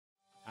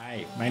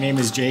My name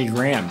is Jay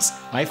Grams.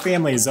 My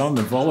family has owned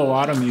the Volo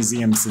Auto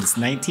Museum since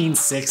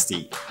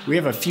 1960. We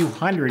have a few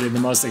hundred of the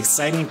most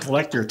exciting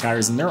collector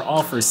cars, and they're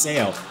all for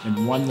sale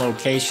in one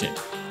location.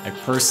 I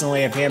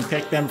personally have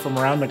handpicked them from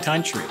around the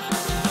country.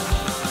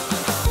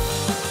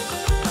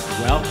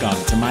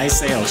 Welcome to my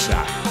sales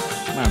shop.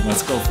 Come on,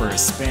 let's go for a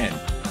spin.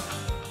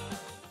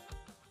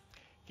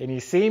 Can you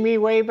see me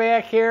way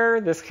back here?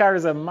 This car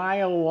is a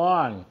mile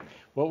long.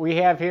 What we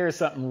have here is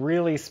something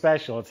really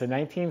special. It's a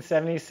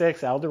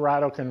 1976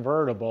 Eldorado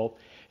convertible.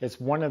 It's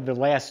one of the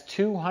last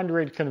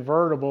 200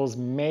 convertibles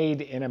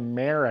made in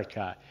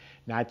America.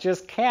 Not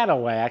just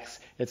Cadillacs,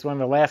 it's one of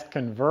the last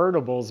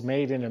convertibles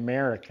made in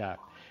America.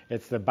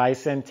 It's the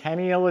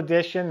Bicentennial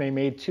Edition. They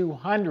made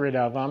 200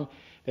 of them.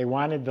 They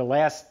wanted the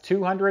last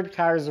 200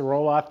 cars to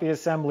roll off the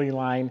assembly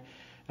line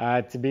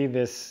to be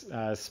this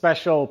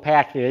special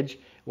package.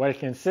 What it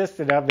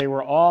consisted of, they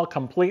were all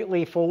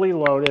completely fully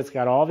loaded. It's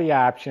got all the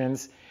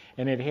options,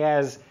 and it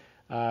has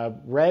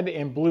red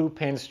and blue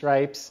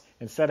pinstripes.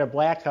 Instead of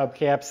black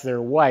hubcaps, they're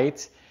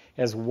white.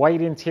 It has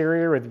white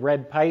interior with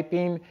red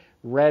piping,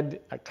 red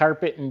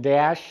carpet and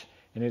dash,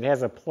 and it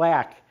has a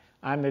plaque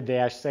on the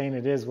dash saying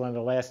it is one of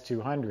the last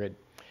 200.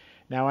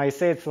 Now, I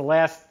say it's the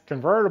last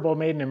convertible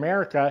made in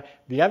America.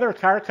 The other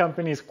car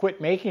companies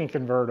quit making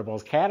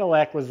convertibles.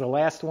 Cadillac was the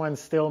last one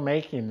still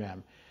making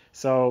them.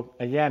 So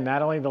again,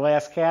 not only the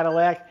last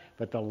Cadillac,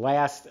 but the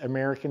last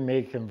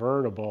American-made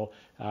convertible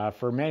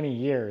for many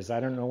years. I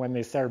don't know when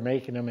they started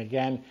making them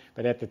again,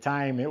 but at the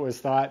time it was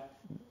thought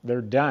they're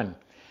done.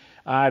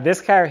 This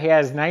car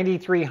has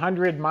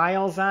 9,300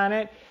 miles on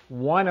it,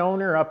 one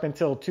owner up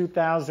until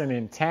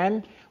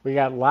 2010. We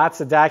got lots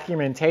of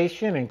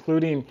documentation,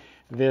 including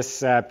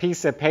this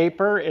piece of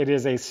paper. It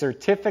is a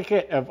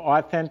certificate of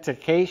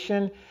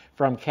authentication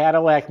from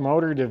Cadillac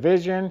Motor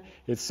Division.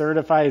 It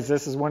certifies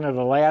this is one of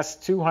the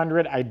last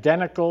 200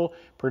 identical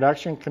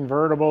production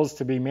convertibles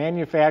to be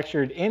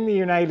manufactured in the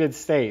United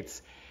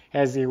States.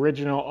 Has the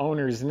original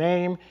owner's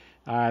name,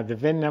 the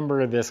VIN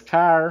number of this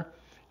car.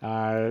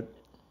 It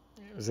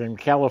was in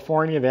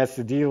California. That's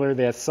the dealer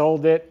that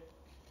sold it.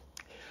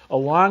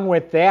 Along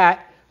with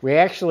that, we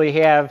actually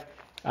have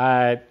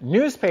a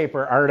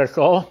newspaper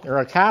article, or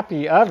a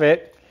copy of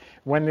it.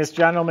 When this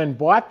gentleman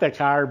bought the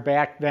car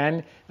back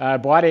then,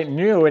 bought it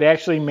new, it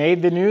actually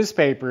made the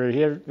newspaper.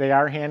 Here they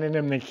are handing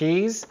him the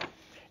keys.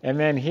 And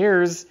then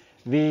here's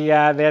the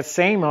that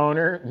same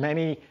owner,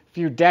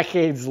 few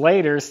decades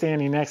later,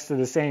 standing next to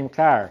the same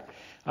car.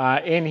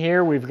 In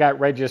here we've got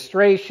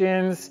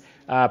registrations,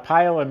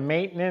 pile of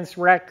maintenance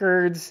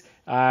records,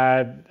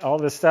 all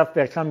the stuff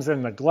that comes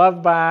in the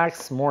glove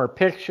box, more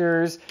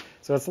pictures.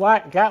 So it's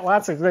got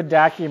lots of good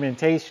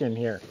documentation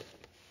here.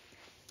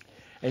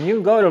 And you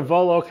can go to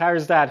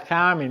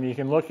volocars.com and you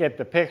can look at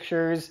the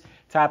pictures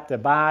top to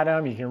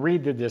bottom. You can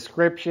read the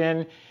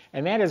description.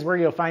 And that is where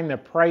you'll find the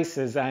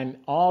prices on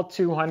all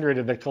 200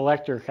 of the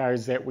collector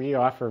cars that we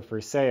offer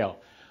for sale.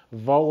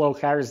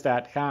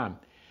 volocars.com.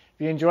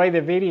 If you enjoy the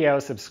video,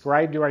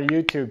 subscribe to our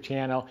YouTube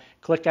channel.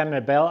 Click on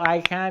the bell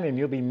icon and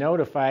you'll be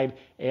notified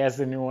as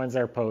the new ones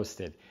are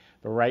posted.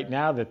 But right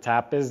now, the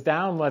top is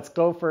down. Let's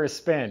go for a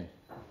spin.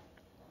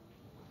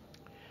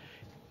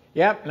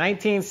 Yep,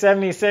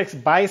 1976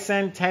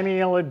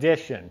 Bicentennial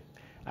Edition.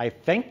 I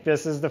think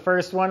this is the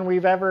first one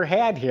we've ever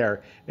had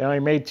here. They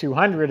only made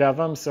 200 of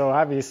them, so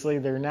obviously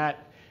they're not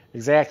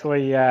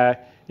exactly, you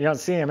don't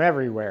see them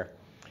everywhere.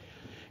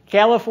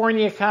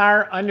 California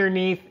car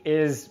underneath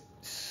is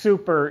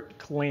super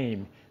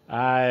clean.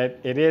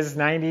 It is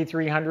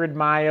 9,300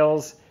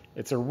 miles.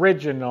 It's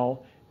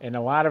original, and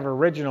a lot of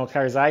original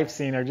cars I've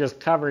seen are just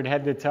covered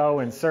head to toe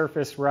in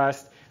surface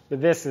rust.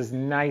 But this is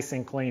nice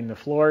and clean. The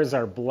floors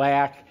are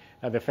black.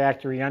 The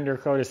factory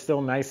undercoat is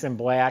still nice and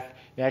black.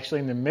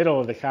 Actually, in the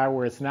middle of the car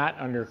where it's not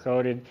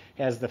undercoated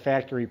has the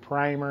factory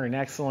primer in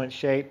excellent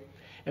shape.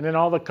 And then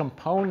all the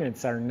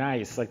components are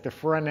nice, like the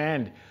front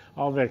end.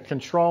 All the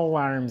control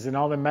arms and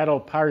all the metal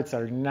parts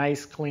are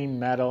nice, clean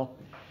metal.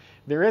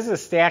 There is a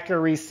stack of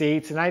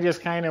receipts, and I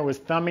just kind of was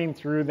thumbing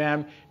through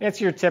them.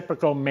 It's your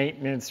typical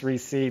maintenance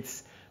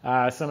receipts.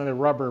 Some of the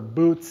rubber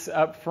boots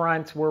up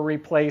front were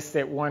replaced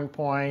at one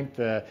point.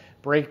 The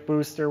brake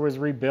booster was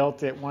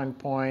rebuilt at one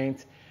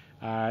point.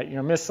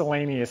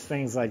 Miscellaneous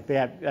things like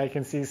that. I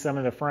can see some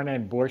of the front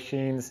end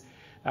bushings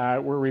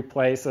were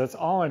replaced, so it's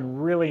all in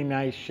really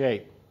nice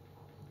shape.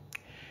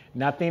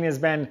 Nothing has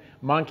been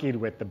monkeyed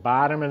with. The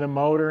bottom of the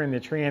motor and the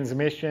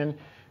transmission,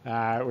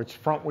 which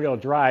front wheel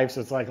drive,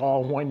 so it's like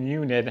all one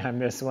unit on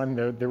this one.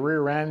 The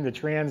rear end,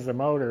 the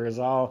motor is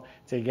all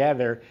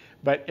together,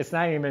 but it's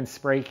not even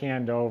spray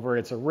canned over.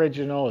 It's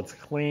original, it's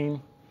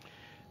clean.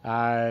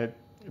 The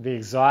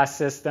exhaust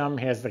system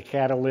has the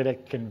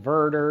catalytic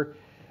converter.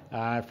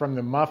 From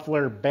the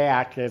muffler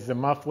back as the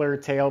muffler,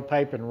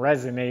 tailpipe, and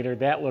resonator.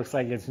 That looks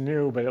like it's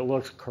new, but it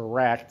looks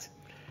correct.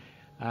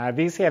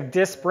 These have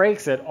disc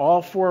brakes at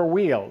all four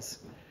wheels.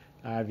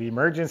 The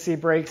emergency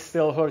brake's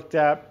still hooked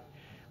up.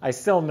 I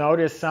still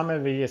notice some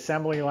of the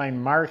assembly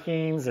line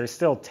markings. There's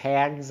still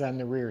tags on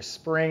the rear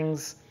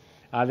springs.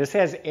 This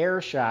has air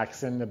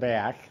shocks in the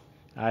back.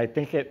 I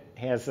think it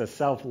has a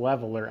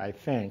self-leveler, I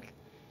think.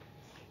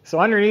 So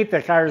underneath,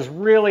 the car is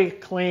really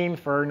clean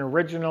for an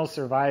original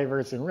survivor.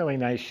 It's in really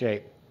nice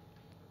shape.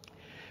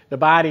 The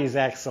body is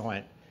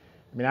excellent.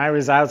 I mean, I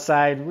was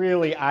outside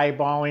really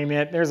eyeballing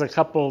it. There's a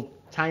couple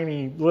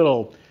tiny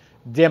little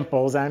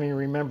dimples. I don't even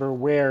remember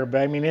where,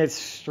 but I mean, it's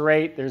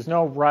straight. There's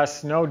no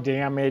rust, no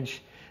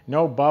damage,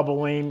 no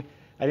bubbling.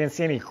 I didn't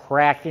see any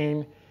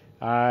cracking.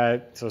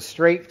 So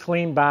straight,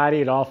 clean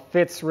body. It all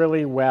fits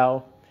really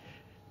well.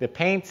 The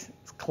paint's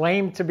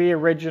claimed to be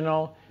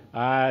original.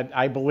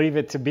 I believe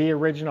it to be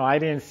original. I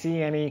didn't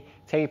see any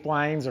tape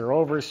lines or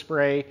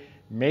overspray.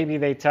 Maybe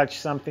they touched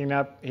something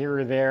up here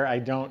or there. I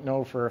don't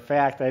know for a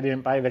fact. I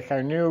didn't buy the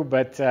car new,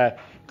 but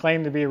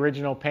claimed to be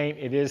original paint.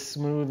 It is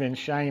smooth and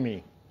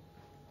shiny.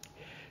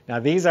 Now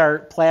these are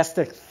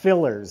plastic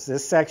fillers.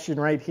 This section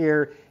right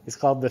here is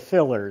called the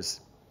fillers.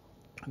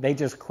 They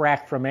just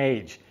crack from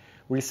age.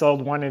 We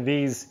sold one of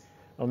these,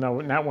 well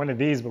no, not one of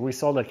these, but we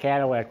sold a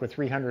Cadillac with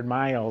 300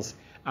 miles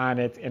on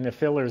it, and the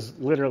fillers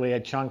literally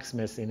had chunks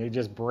missing. They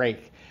just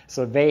break.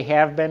 So they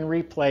have been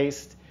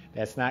replaced.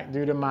 That's not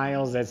due to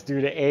miles, that's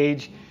due to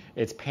age.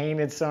 It's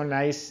painted so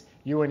nice,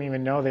 you wouldn't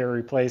even know they were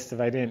replaced if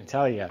I didn't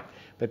tell you.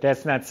 But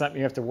that's not something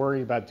you have to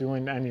worry about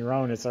doing on your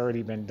own. It's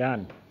already been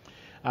done.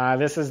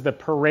 This is the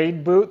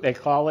parade boot. They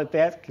call it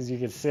that because you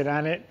can sit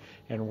on it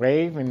and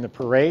wave in the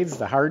parades,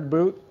 the hard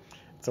boot.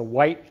 It's a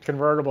white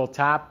convertible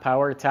top,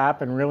 power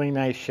top, in really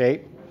nice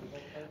shape.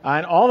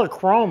 And all the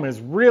chrome is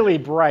really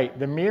bright.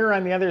 The mirror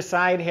on the other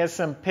side has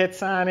some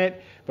pits on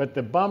it, but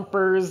the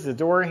bumpers, the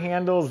door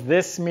handles,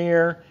 this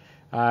mirror,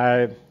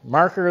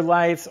 marker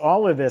lights,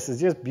 all of this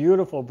is just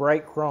beautiful,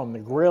 bright chrome. The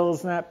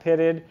grill's not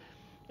pitted,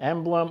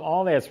 emblem,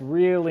 all that's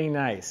really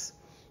nice.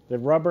 The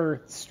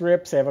rubber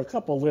strips have a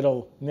couple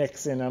little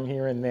nicks in them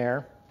here and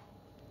there.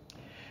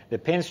 The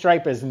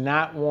pinstripe is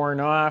not worn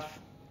off.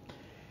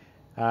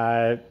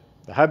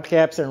 The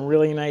hubcaps are in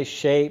really nice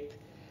shape.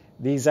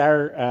 These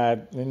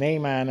are, the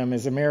name on them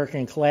is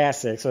American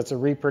Classic, so it's a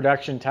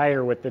reproduction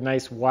tire with the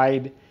nice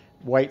wide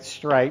white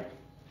stripe.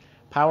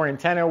 Power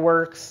antenna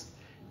works.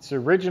 It's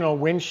original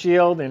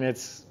windshield and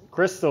it's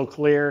crystal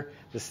clear.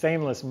 The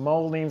stainless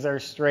moldings are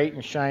straight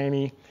and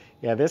shiny.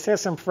 Yeah, this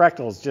has some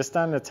freckles just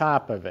on the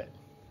top of it.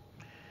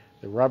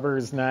 The rubber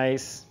is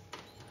nice.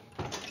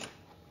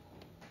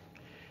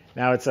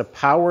 Now it's a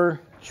power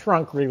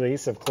trunk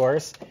release, of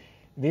course.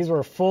 These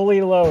were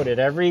fully loaded.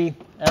 Every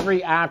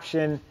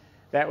option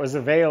that was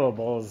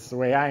available is the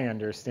way I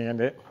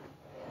understand it.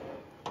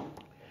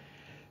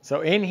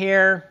 So in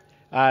here,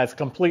 it's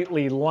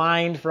completely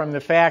lined from the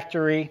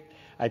factory.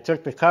 I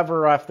took the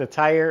cover off the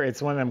tire.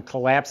 It's one of them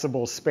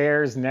collapsible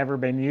spares, never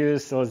been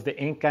used. So is the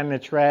ink on the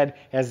tread,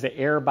 has the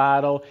air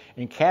bottle.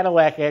 And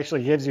Cadillac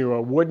actually gives you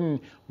a wooden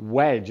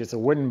wedge. It's a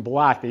wooden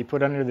block that you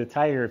put under the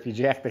tire if you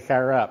jack the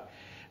car up.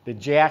 The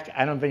jack,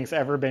 I don't think it's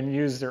ever been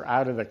used or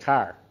out of the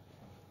car.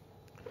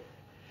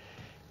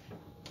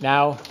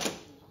 Now,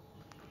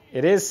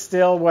 it is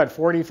still, what,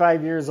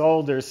 45 years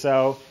old or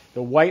so.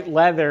 The white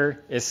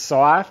leather is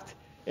soft.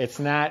 It's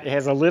not, it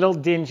has a little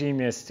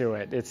dinginess to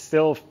it. It's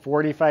still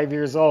 45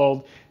 years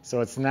old,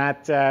 so it's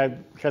not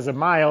because of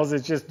miles,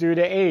 it's just due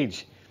to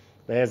age.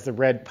 It has the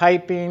red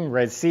piping,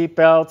 red seat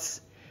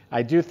belts.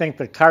 I do think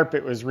the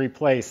carpet was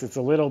replaced. It's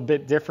a little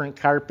bit different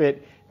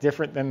carpet,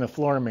 different than the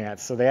floor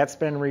mats, so that's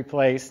been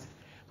replaced.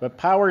 But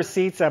power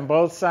seats on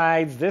both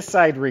sides. This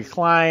side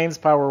reclines,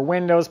 power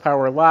windows,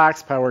 power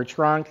locks, power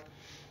trunk.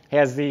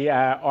 Has the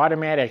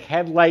automatic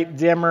headlight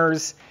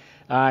dimmers.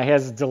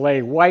 Has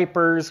delay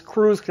wipers,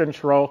 cruise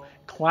control,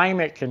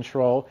 climate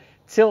control,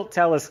 tilt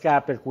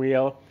telescopic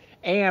wheel,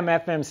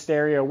 AM/FM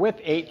stereo with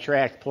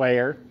 8-track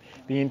player.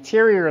 The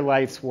interior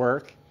lights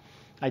work.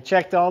 I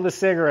checked all the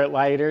cigarette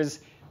lighters.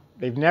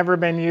 They've never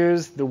been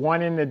used. The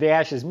one in the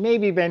dash has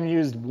maybe been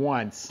used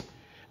once.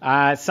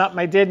 Something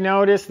I did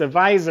notice, the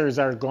visors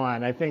are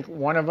gone. I think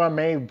one of them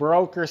may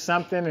broke or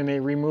something and they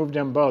removed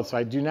them both. So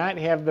I do not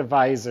have the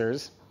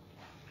visors.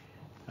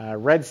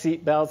 Red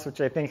seat belts,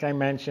 which I think I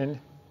mentioned.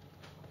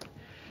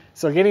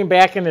 So getting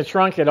back in the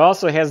trunk, it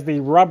also has the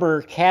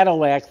rubber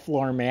Cadillac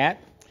floor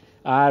mat.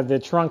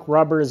 The trunk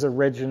rubber is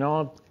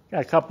original.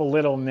 Got a couple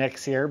little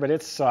nicks here, but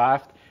it's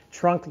soft.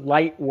 Trunk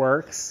light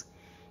works.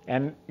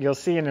 And you'll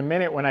see in a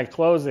minute when I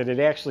close it, it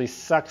actually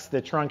sucks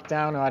the trunk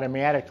down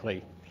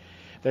automatically.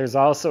 There's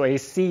also a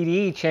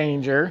CD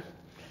changer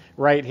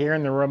right here,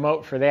 and the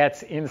remote for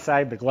that's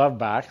inside the glove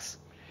box.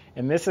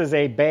 And this is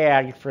a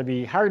bag for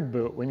the hard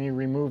boot. When you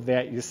remove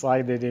that, you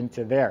slide it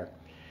into there.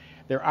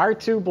 There are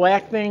two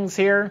black things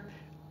here.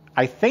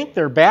 I think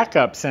they're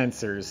backup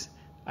sensors.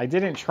 I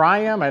didn't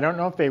try them. I don't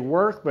know if they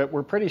work, but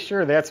we're pretty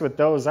sure that's what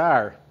those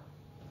are.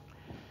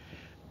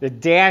 The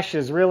dash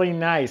is really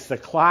nice. The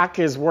clock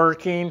is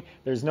working.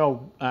 There's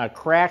no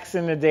cracks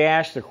in the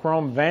dash. The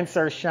chrome vents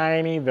are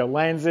shiny. The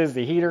lenses,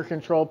 the heater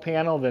control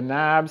panel, the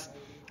knobs,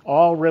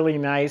 all really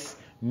nice.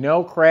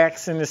 No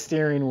cracks in the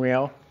steering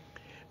wheel.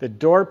 The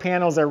door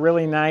panels are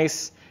really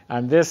nice.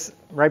 On this,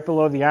 right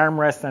below the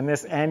armrest on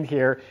this end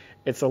here,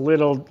 it's a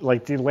little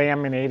like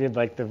delaminated,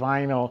 like the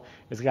vinyl.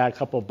 It's got a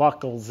couple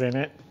buckles in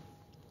it.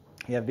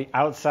 You have the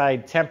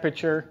outside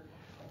temperature.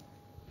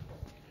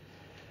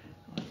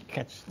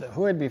 Catch the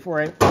hood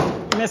before I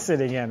miss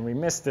it again. We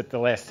missed it the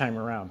last time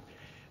around.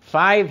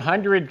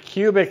 500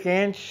 cubic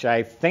inch.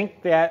 I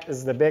think that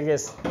is the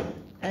biggest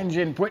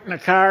engine put in a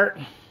car.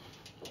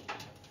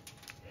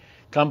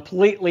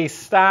 Completely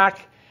stock.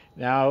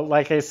 Now,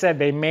 like I said,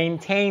 they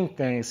maintain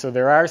things. So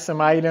there are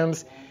some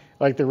items,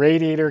 like the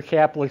radiator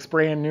cap looks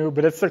brand new,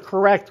 but it's the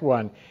correct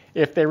one.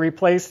 If they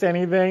replaced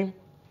anything,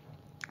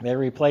 they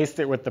replaced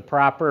it with the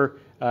proper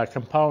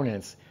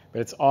components.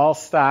 But it's all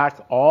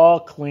stock, all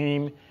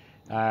clean,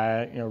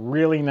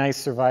 really nice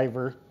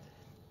Survivor.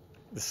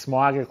 The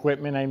smog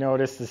equipment, I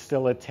noticed, is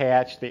still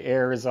attached. The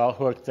air is all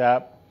hooked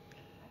up.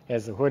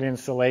 Has the hood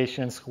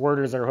insulation.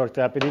 Squirters are hooked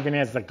up. It even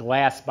has the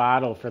glass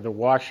bottle for the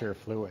washer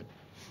fluid.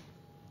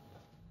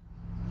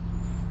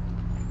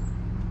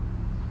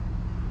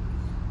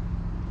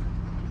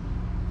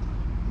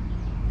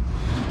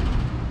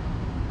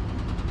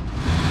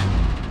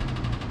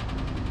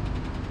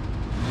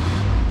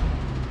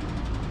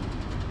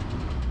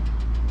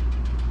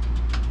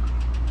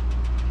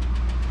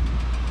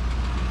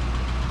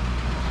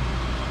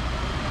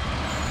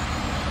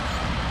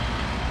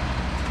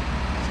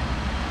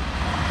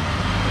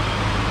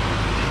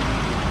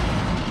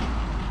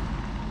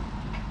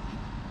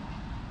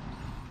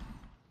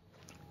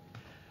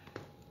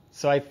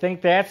 So I think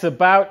that's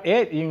about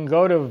it. You can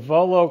go to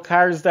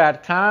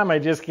volocars.com. I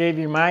just gave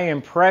you my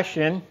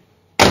impression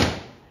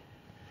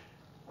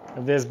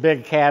of this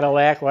big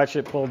Cadillac. Watch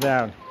it pull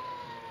down.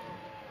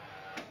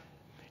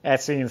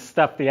 That's so you can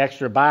stuff the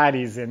extra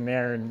bodies in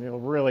there and it'll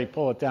really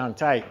pull it down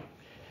tight.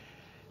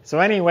 So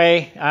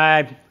anyway,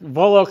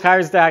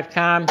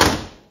 volocars.com.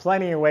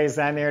 Plenty of ways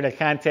on there to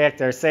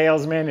contact our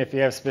salesmen. If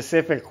you have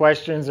specific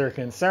questions or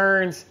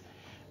concerns,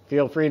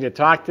 feel free to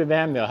talk to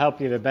them. They'll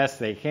help you the best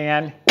they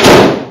can.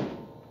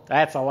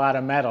 That's a lot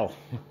of metal.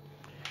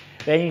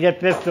 They can get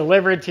this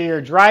delivered to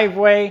your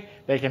driveway.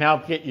 They can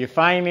help get you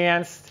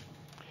financed.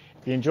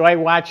 If you enjoy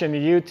watching the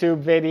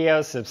YouTube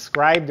videos,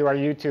 subscribe to our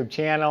YouTube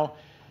channel.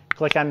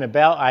 Click on the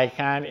bell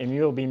icon and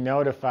you'll be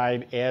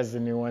notified as the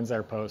new ones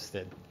are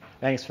posted.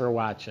 Thanks for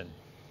watching.